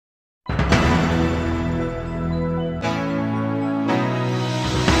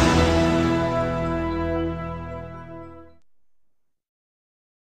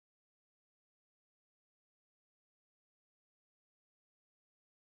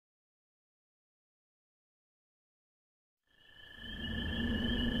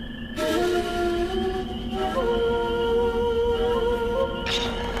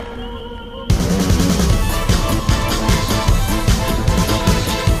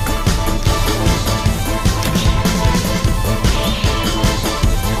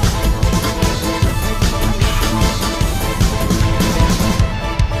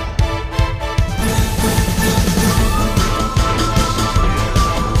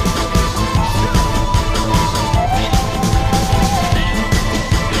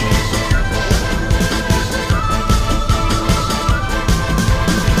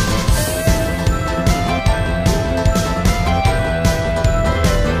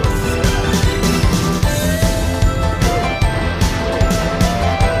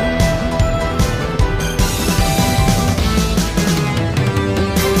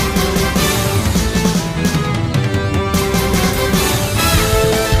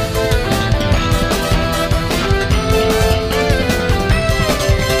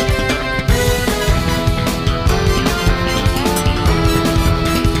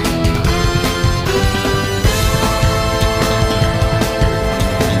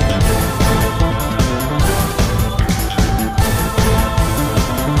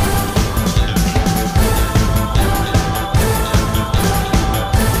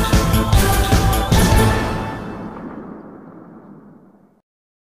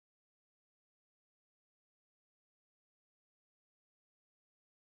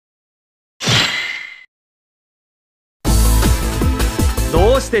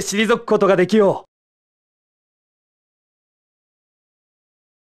どうして退くことができよう。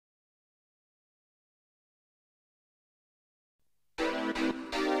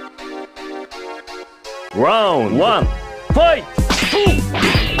ラウンド1、ファイト。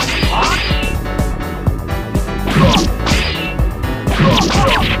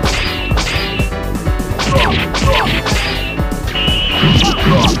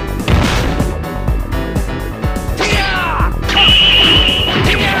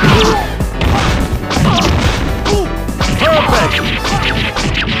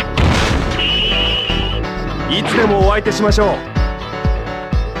いつでもお相手しましょう。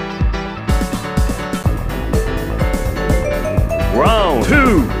ラウンド2、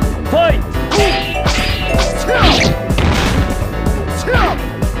ファイト。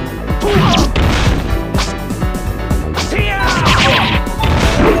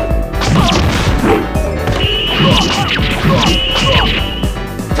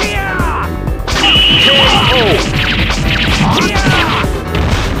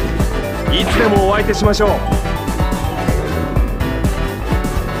いつでもお相手しましょう。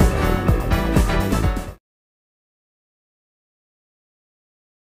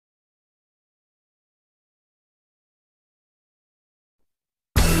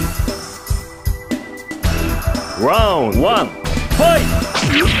ラウンド1、ファイト。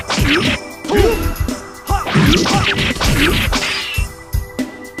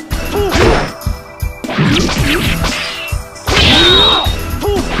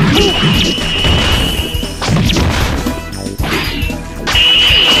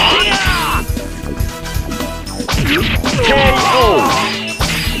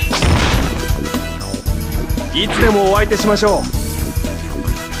いつでもお相手しましょう。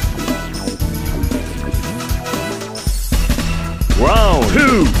ラウンド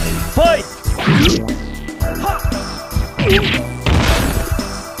2、ファイト。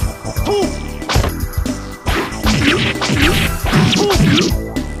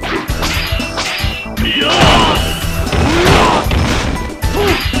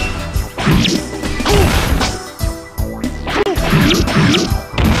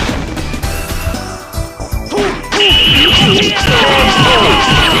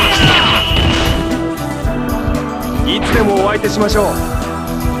いつでもお相手しましょう。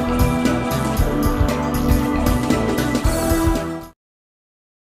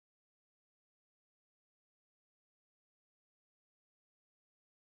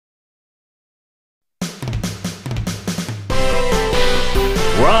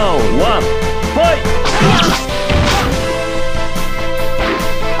ラウンド1、ファイト。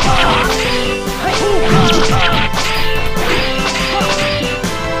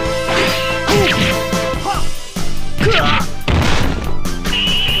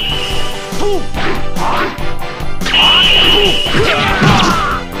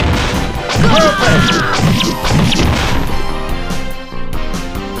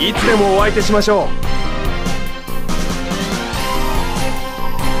いつでもお相手しましょう。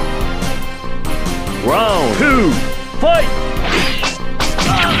ラウンド2、ファイト。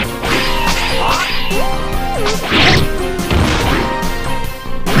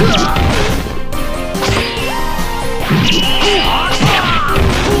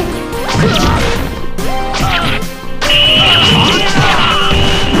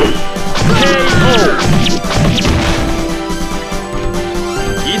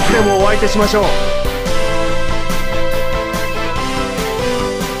いつでもお相手しましょう。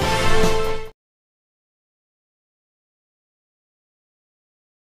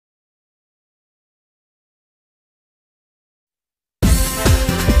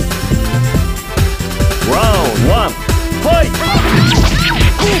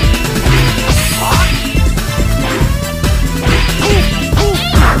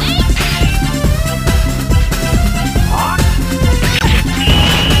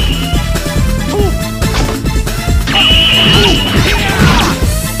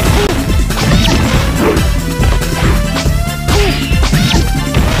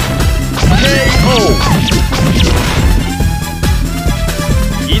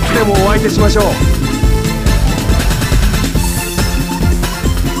いつでもお相手しましょう。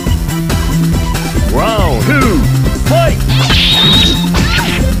ラウンド2、ファイト。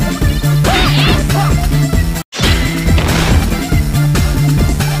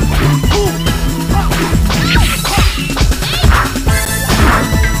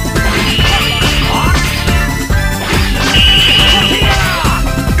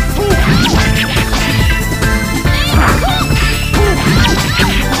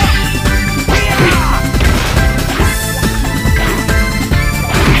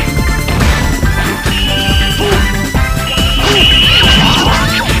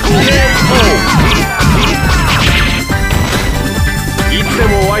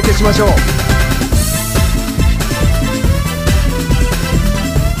相手しましょう。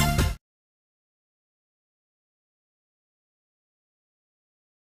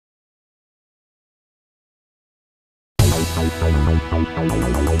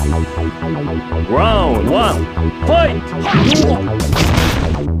Round 1 Fight!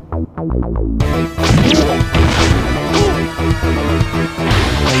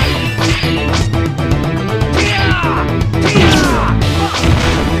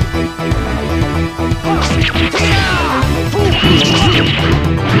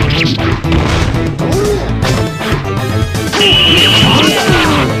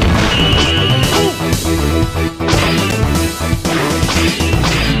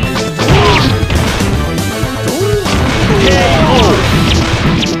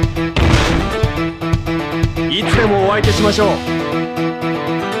いつでもお相手しましょう。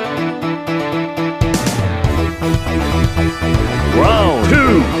Round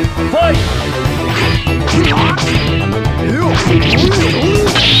 2 Fight!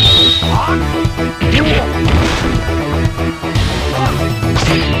 KO!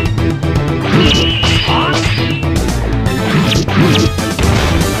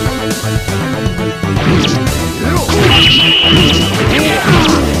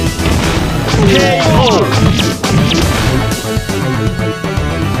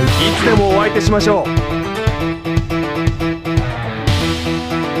 いつでもお相手しましょう。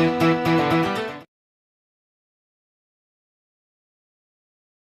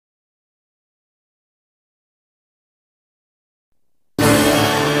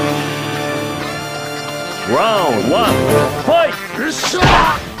Round 1 Fight!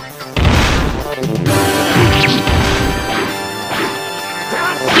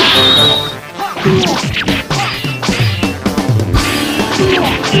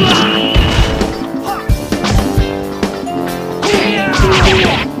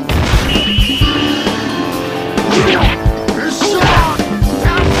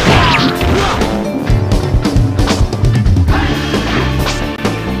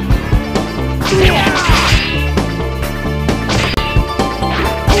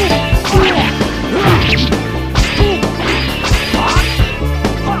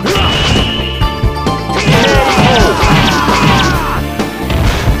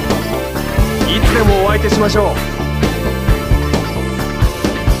お相手しましょう。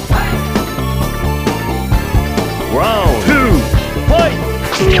Round 2 Fight!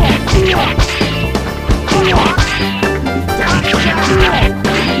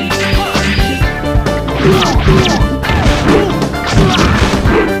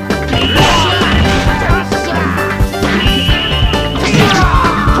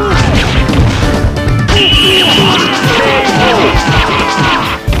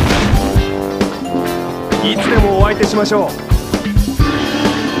いつでもお相手しましょう。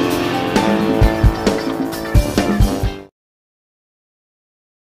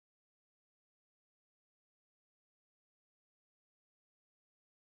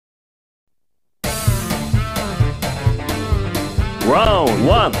Round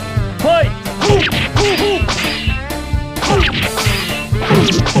 1 Fight!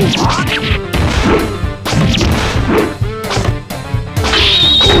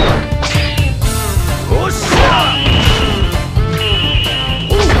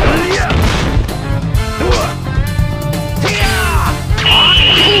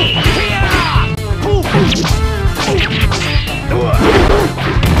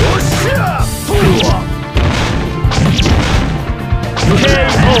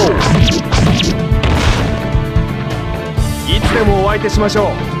いつでもお相手しましょ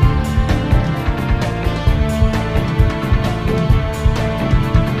う。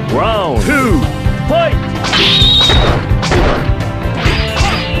Round 2 Fight!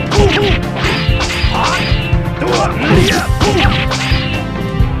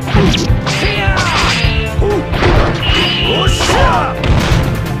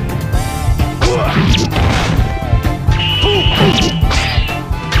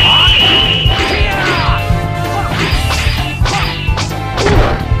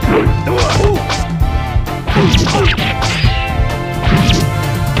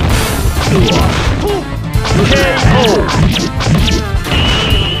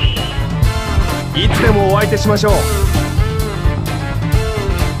いつでもお相手しましょう。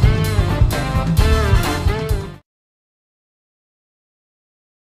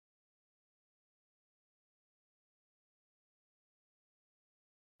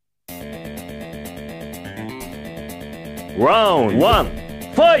Round 1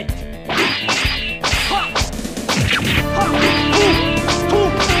 Fight!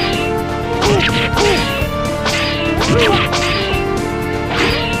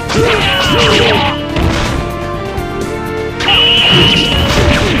 い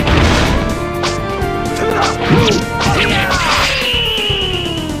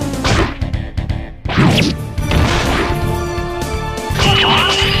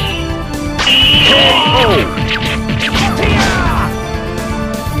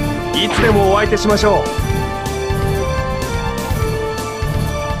つでもお相手しましょう。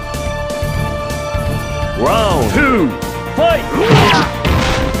Round 2 Fight!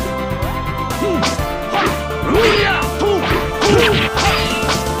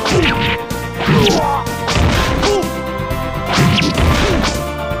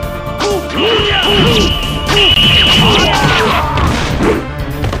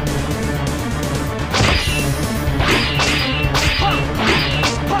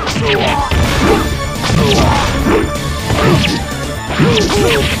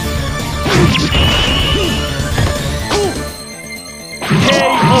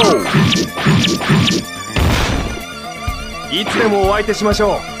いつでもお相手しまし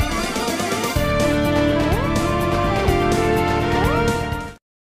ょう。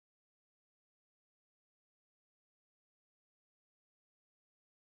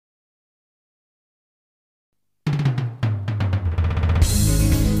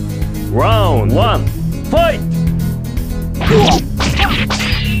Round 1 Fight!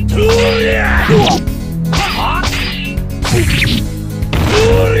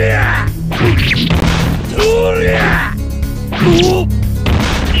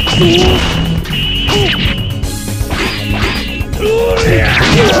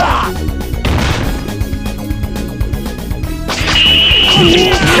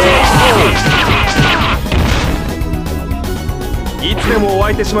いつでもお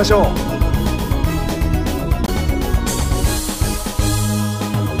相手しましょう。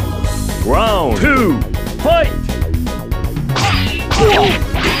Round 2 Fight!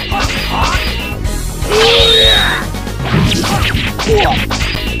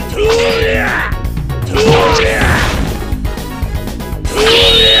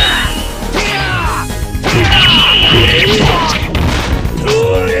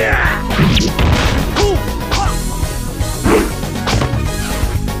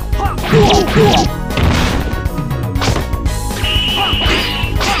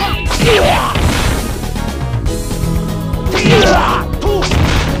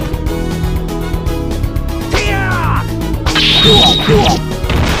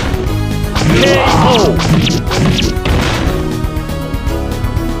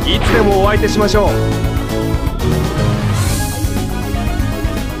いつでもお相手しましょう。